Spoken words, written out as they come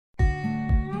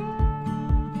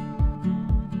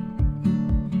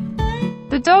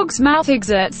dog's mouth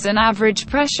exerts an average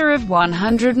pressure of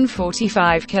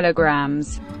 145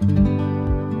 kilograms.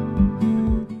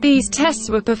 These tests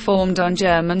were performed on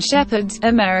German Shepherds,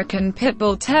 American Pit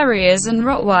Bull Terriers and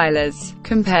Rottweilers.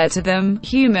 Compared to them,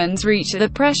 humans reach a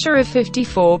pressure of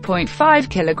 54.5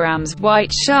 kilograms,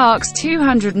 white sharks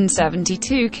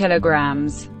 272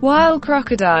 kilograms, while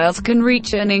crocodiles can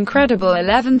reach an incredible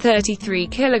 1133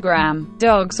 kilogram.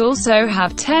 Dogs also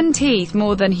have 10 teeth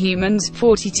more than humans,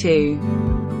 42.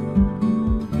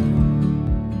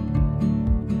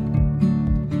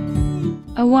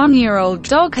 A 1-year-old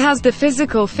dog has the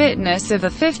physical fitness of a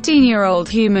 15-year-old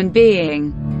human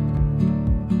being.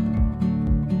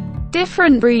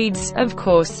 Different breeds, of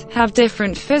course, have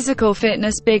different physical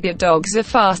fitness. Bigger dogs are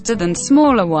faster than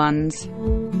smaller ones.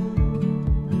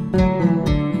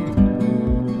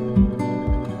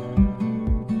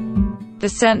 The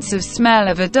sense of smell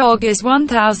of a dog is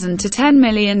 1,000 to 10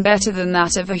 million better than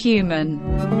that of a human.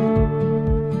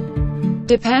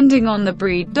 Depending on the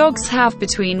breed, dogs have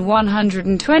between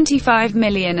 125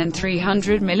 million and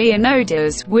 300 million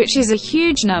odors, which is a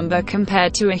huge number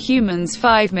compared to a human's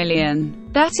 5 million.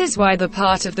 That is why the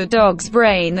part of the dog's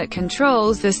brain that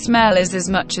controls the smell is as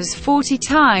much as 40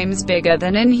 times bigger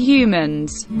than in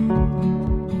humans.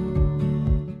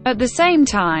 At the same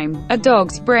time, a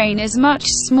dog's brain is much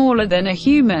smaller than a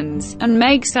human's, and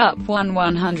makes up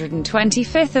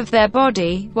 1/125th of their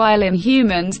body, while in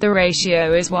humans the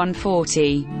ratio is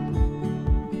 1/40.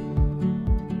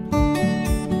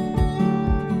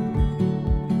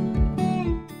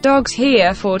 Dogs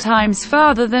hear 4 times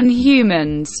farther than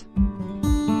humans.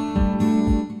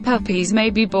 Puppies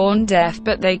may be born deaf,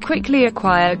 but they quickly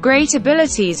acquire great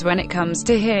abilities when it comes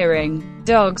to hearing.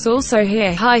 Dogs also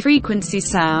hear high-frequency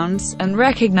sounds, and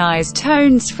recognize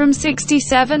tones from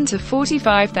 67 to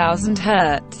 45,000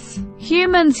 Hz.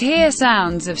 Humans hear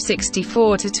sounds of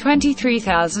 64 to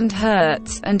 23,000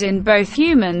 Hz, and in both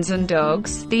humans and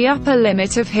dogs, the upper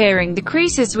limit of hearing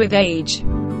decreases with age.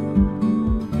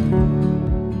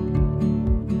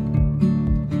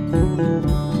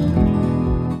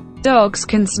 Dogs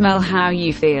can smell how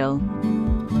you feel.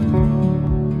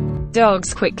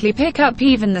 Dogs quickly pick up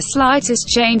even the slightest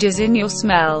changes in your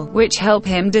smell, which help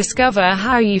him discover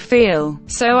how you feel.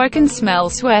 So I can smell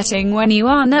sweating when you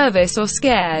are nervous or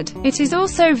scared. It is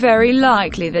also very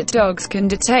likely that dogs can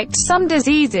detect some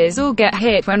diseases or get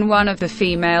hit when one of the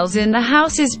females in the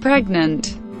house is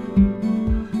pregnant.